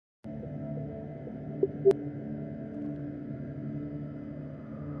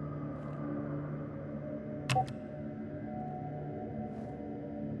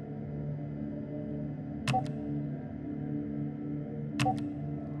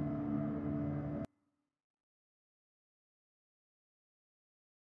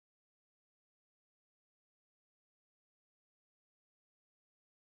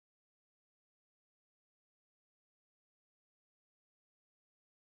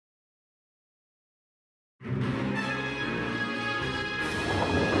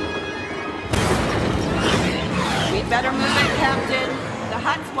Better move it, Captain. The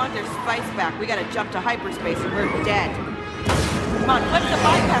Hutts want their spice back. We gotta jump to hyperspace or we're dead. Come on, flip the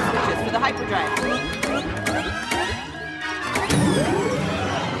bypass switches for the hyperdrive.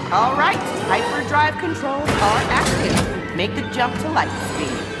 All right, hyperdrive controls are active. Make the jump to light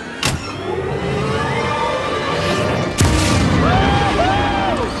speed.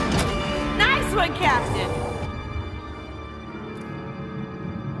 Woo-hoo! Nice one, Captain.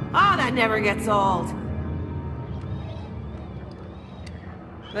 Oh, that never gets old.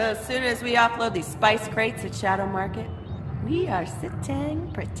 Well, as soon as we offload these spice crates at Shadow Market, we are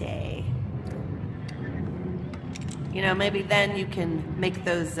sitting pretty. You know, maybe then you can make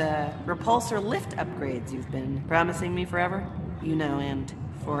those repulsor lift upgrades you've been promising me forever. You know, and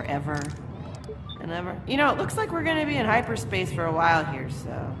forever and ever. You know, it looks like we're gonna be in hyperspace for a while here,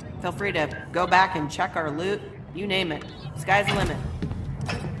 so feel free to go back and check our loot. You name it. Sky's the limit.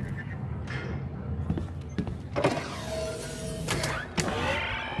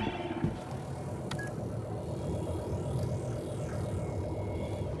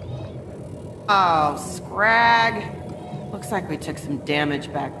 Oh, scrag. Looks like we took some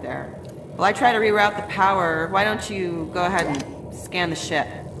damage back there. While I try to reroute the power, why don't you go ahead and scan the ship?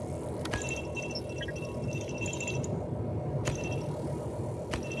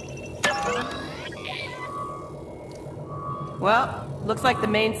 Well, looks like the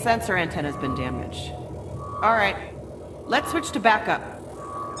main sensor antenna's been damaged. Alright, let's switch to backup.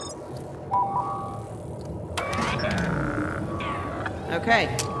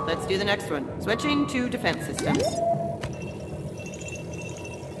 Okay, let's do the next one. Switching to defense systems.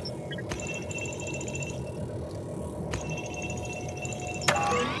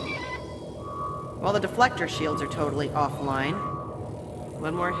 Well, the deflector shields are totally offline.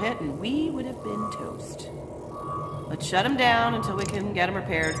 One more hit and we would have been toast. Let's shut them down until we can get them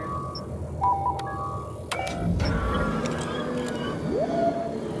repaired.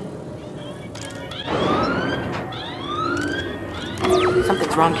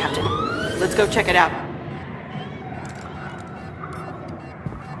 Something's wrong, Captain. Let's go check it out.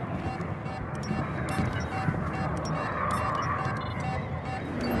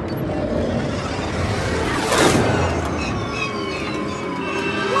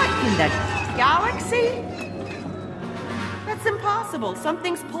 What in the galaxy? That's impossible.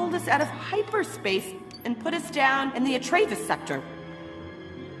 Something's pulled us out of hyperspace and put us down in the Atreus sector.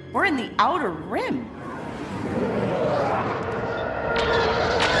 We're in the outer rim.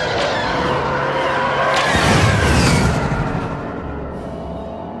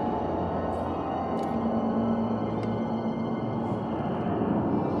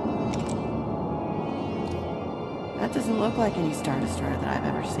 That doesn't look like any Star Destroyer that I've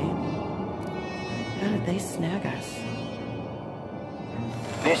ever seen. How did they snag us?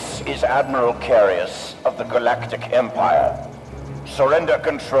 This is Admiral Carius of the Galactic Empire. Surrender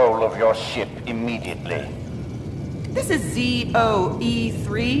control of your ship immediately. This is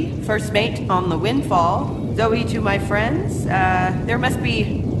ZOE3, first mate on the Windfall. Zoe to my friends. There must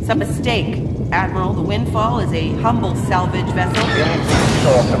be some mistake. Admiral, the Windfall is a humble salvage vessel. Any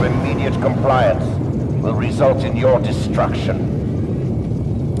sort of immediate compliance will result in your destruction.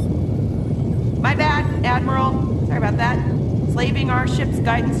 My bad, Admiral. Sorry about that. Slaving our ship's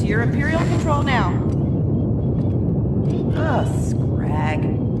guidance to your Imperial control now. Oh, scrag.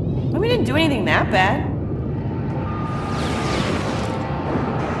 Well, we didn't do anything that bad.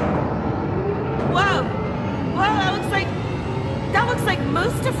 Whoa! Whoa, that looks like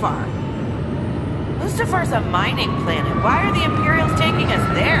Mustafar. Mustafar's a mining planet. Why are the Imperials taking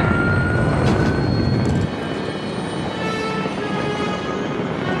us there?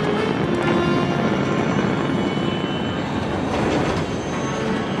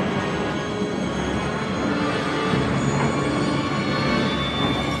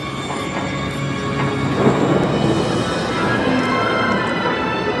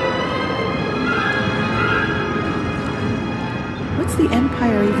 What's the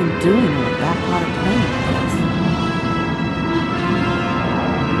Empire even doing on a backwater planet like this?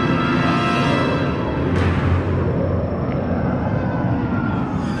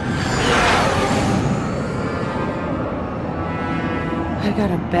 I got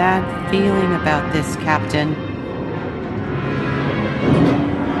a bad feeling about this, Captain.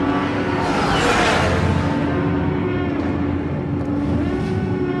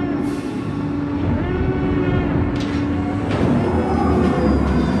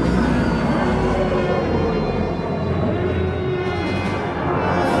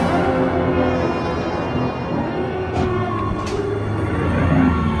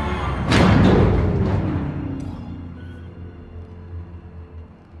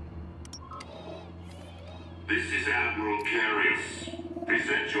 This is Admiral Carius.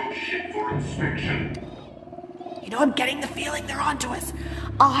 Present your ship for inspection. You know, I'm getting the feeling they're onto us.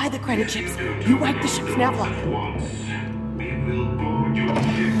 I'll hide the credit chips. You wipe the ship's nav lock. Once, we will board your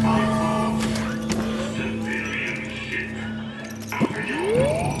ship by force. Civilian ship. After you.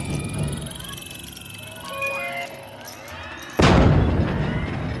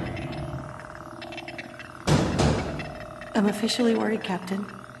 I'm officially worried, Captain.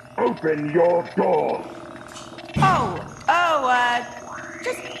 Open your door.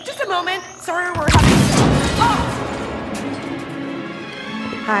 Just a moment. Sorry, we're having... Oh!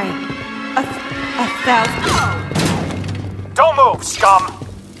 Hi. A thousand... Oh! Don't move, scum!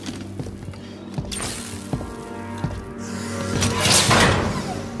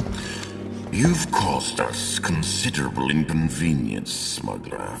 You've caused us considerable inconvenience,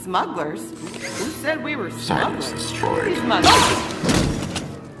 smuggler. Smugglers? Who said we were Silence smugglers? destroyed. Who's smugglers?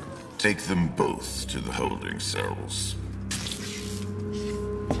 Take them both to the holding cells.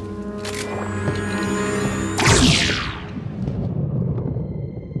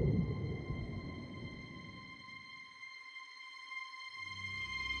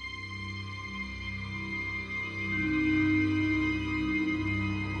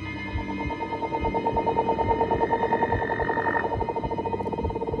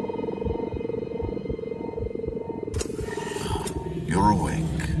 You're awake.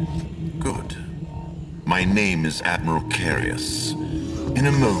 Good. My name is Admiral Carius. In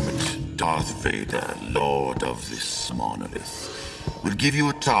a moment, Darth Vader, Lord of this monolith, will give you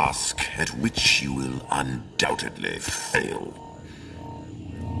a task at which you will undoubtedly fail.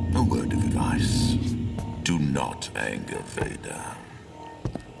 A word of advice. Do not anger Vader.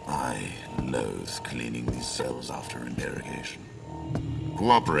 I loathe cleaning these cells after interrogation.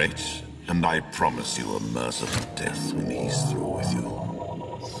 Cooperate, and I promise you a merciful death when he's through with you.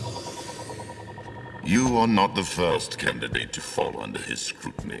 You are not the first candidate to fall under his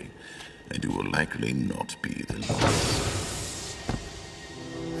scrutiny, and you will likely not be the last.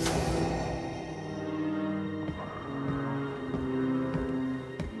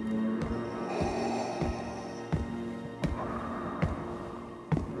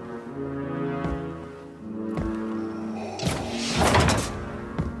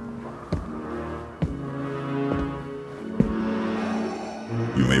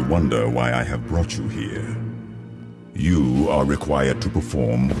 You may wonder why I have brought you here. You are required to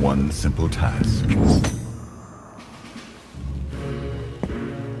perform one simple task.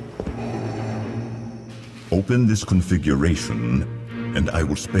 Open this configuration, and I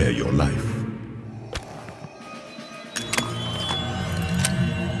will spare your life.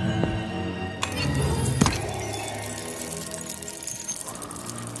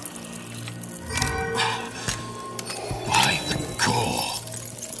 By the core.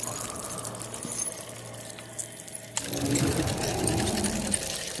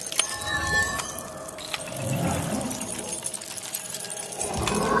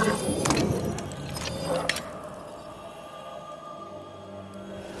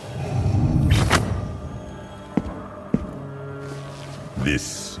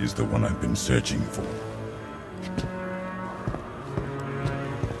 This is the one I've been searching for.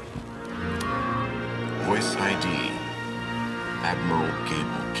 Voice ID. Admiral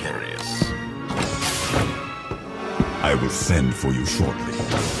Gable Carius. I will send for you shortly.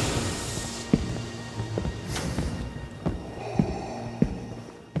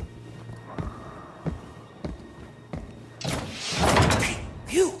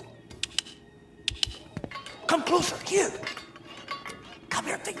 You! Come closer, here! Come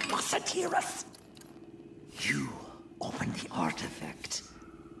here, they mustn't hear us! You opened the artifact.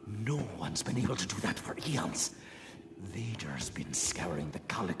 No one's been able to do that for eons. Vader's been scouring the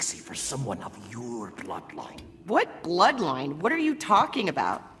galaxy for someone of your bloodline. What bloodline? What are you talking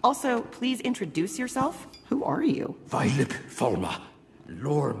about? Also, please introduce yourself. Who are you? Vailip Fulma,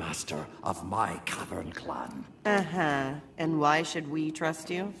 lore master of my cavern clan. Uh-huh. And why should we trust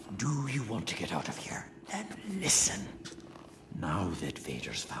you? Do you want to get out of here? Then listen. Now that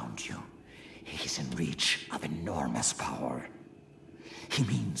Vader's found you, he's in reach of enormous power. He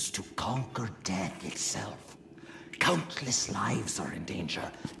means to conquer death itself. Countless lives are in danger,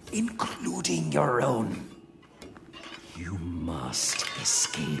 including your own. You must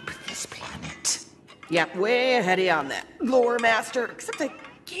escape this planet. Yep, way ahead of you on that, lore master, except I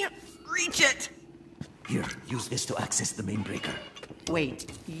can't reach it. Here, use this to access the main breaker.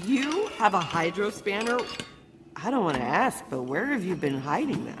 Wait, you have a hydro spanner? I don't want to ask, but where have you been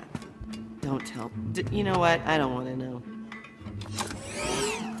hiding that? Don't tell. You know what? I don't want to know.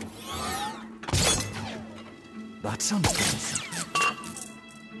 That sounds promising.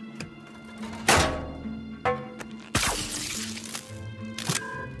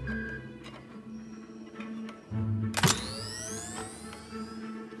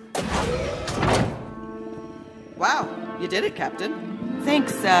 Wow, you did it, Captain.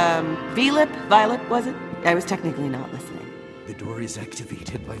 Thanks, Violet, was it? I was technically not listening. The door is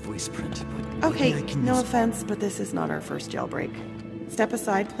activated by voice print, but Okay, maybe I can no use... offense, but this is not our first jailbreak. Step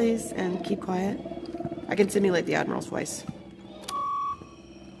aside, please, and keep quiet. I can simulate the Admiral's voice.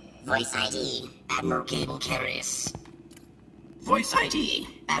 Voice ID, Admiral Gable Carius. Voice ID,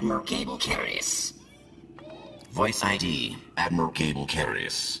 Admiral Gable Carius. Voice ID, Admiral Gable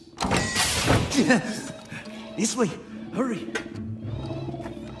Carius. This way, hurry.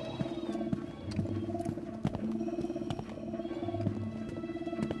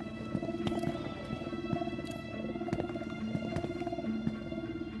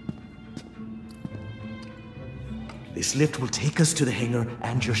 This lift will take us to the hangar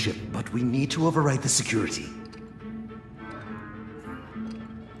and your ship, but we need to override the security.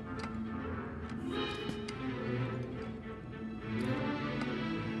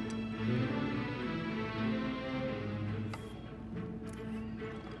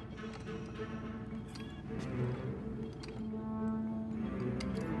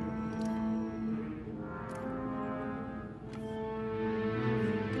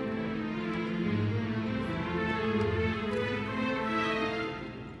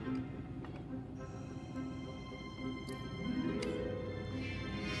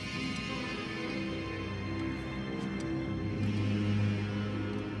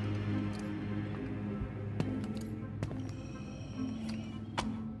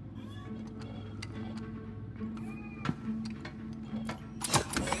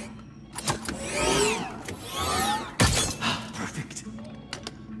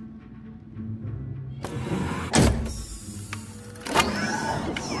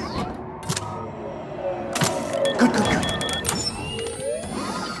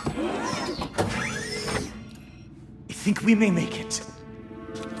 We may make it.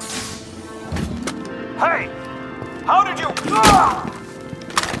 Hey! How did you...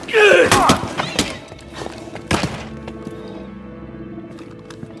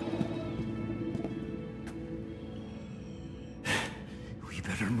 We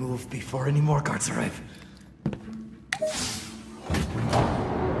better move before any more guards arrive.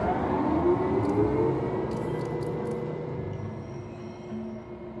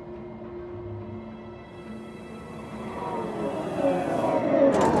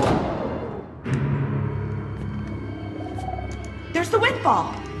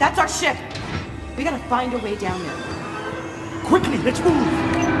 That's our ship. We gotta find a way down there. Quickly, let's move!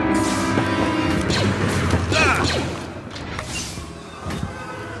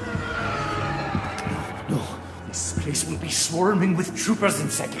 No, this place will be swarming with troopers in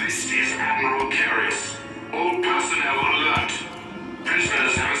seconds. This is Admiral Carius. All personnel alert.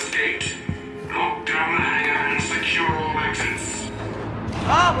 Prisoners have escaped. Lock down the hangar and secure all exits.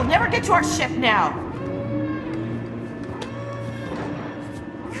 Oh, we'll never get to our ship now.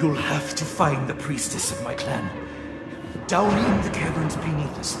 You'll have to find the priestess of my clan. Down in the caverns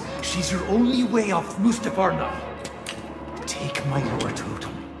beneath us. She's your only way off Mustafar now. Take my lower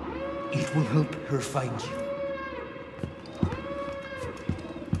totem. It will help her find you.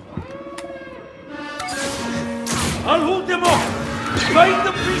 I'll hold them off! Find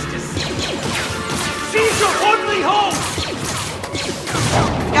the priestess! She's your only hope!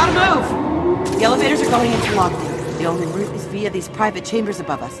 Gotta move! The elevators are going into lockdown. The only route is via these private chambers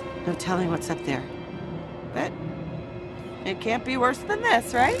above us. No telling what's up there. But it can't be worse than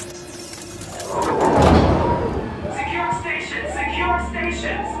this, right? Secure stations! Secure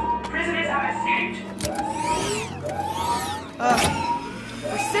stations! Prisoners have escaped!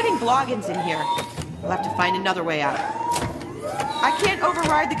 We're sitting bloggins in here. We'll have to find another way out. I can't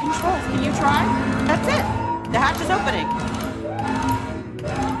override the controls. Can you try? That's it. The hatch is opening.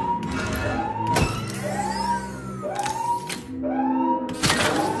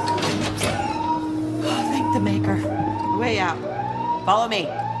 Thank the Maker. Way out. Follow me.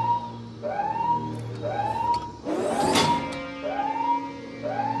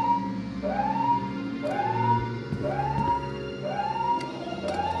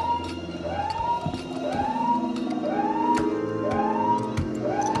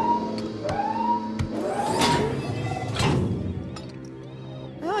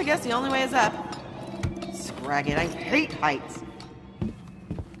 I guess the only way is up. Scrag it, I hate heights.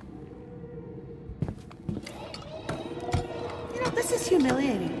 You know, this is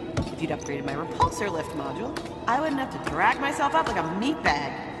humiliating. If you'd upgraded my repulsor lift module, I wouldn't have to drag myself up like a meat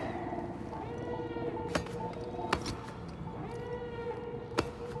bag.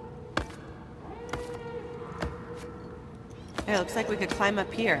 Hey, looks like we could climb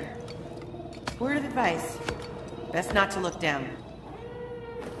up here. Word of advice. Best not to look down.